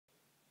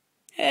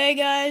Hey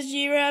guys,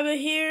 G-Rabbit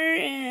here,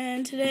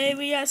 and today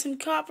we got some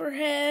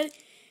Copperhead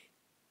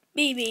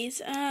BBs.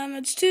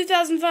 It's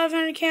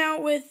 2,500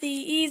 count with the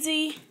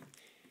easy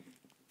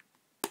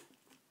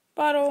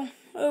bottle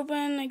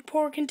open, like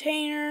pour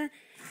container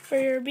for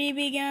your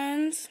BB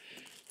guns.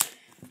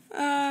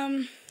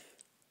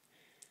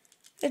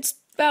 It's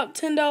about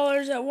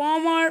 $10 at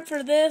Walmart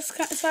for this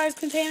size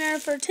container.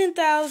 For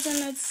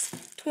 10,000, it's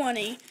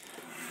 $20,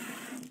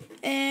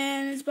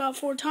 and it's about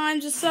 4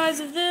 times the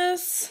size of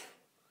this.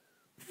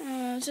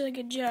 It's like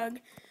a jug.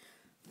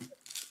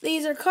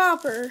 These are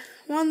copper.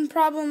 One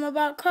problem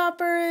about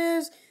copper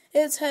is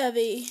it's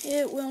heavy.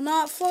 It will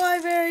not fly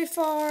very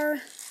far.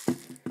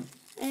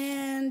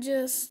 And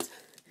just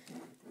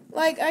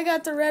like I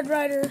got the Red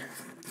Ryder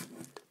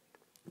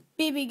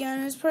BB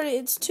gun.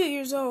 It's 2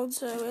 years old,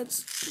 so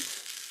it's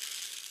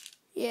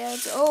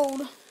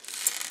old.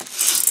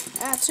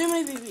 Too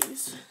many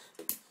BBs.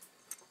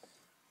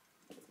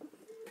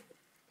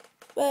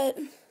 But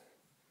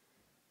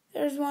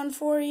there's one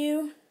for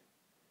you.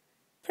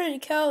 Pretty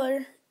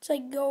color. It's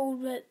like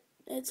gold, but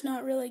it's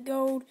not really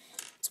gold.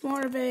 It's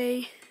more of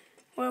a,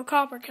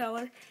 copper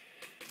color.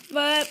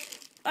 But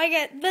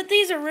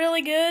these are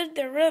really good.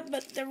 They're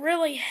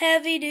really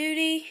heavy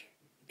duty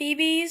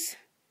BBs.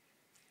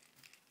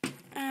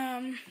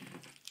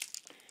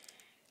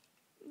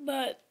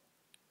 But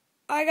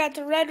I got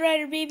the Red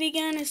Ryder BB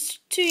gun. It's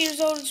 2 years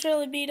old. It's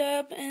really beat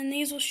up, and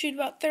these will shoot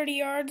about 30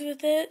 yards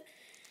with it.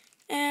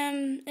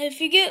 And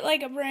if you get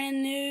like a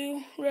brand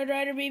new Red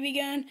Ryder BB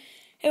gun,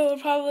 it will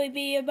probably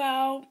be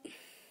about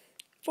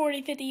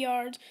 40-50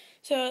 yards,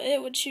 so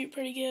it would shoot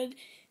pretty good.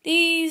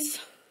 These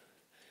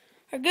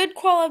are good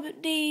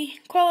quality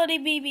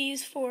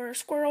BBs for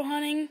squirrel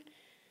hunting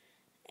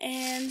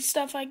and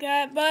stuff like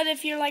that. But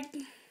if you're like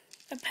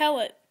if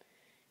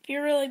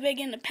you're really big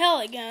into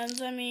pellet guns,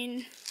 and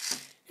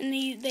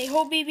they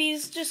hold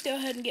BBs, just go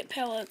ahead and get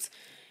pellets.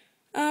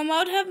 I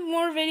would have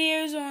more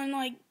videos on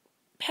like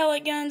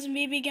pellet guns and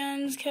BB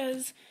guns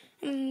because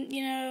I'm,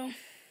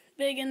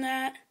 big in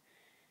that.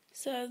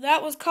 So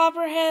that was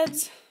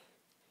Copperhead's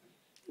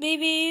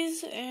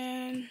BBs,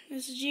 and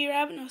this is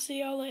G-Rabbit, and I'll see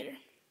y'all later.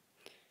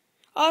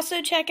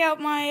 Also, check out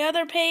my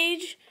other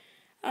page,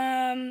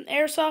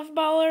 Airsoft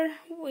Baller.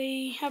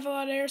 We have a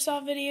lot of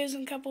airsoft videos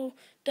and a couple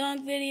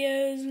dunk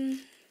videos and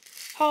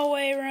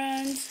hallway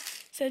runs.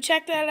 So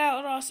check that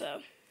out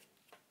also.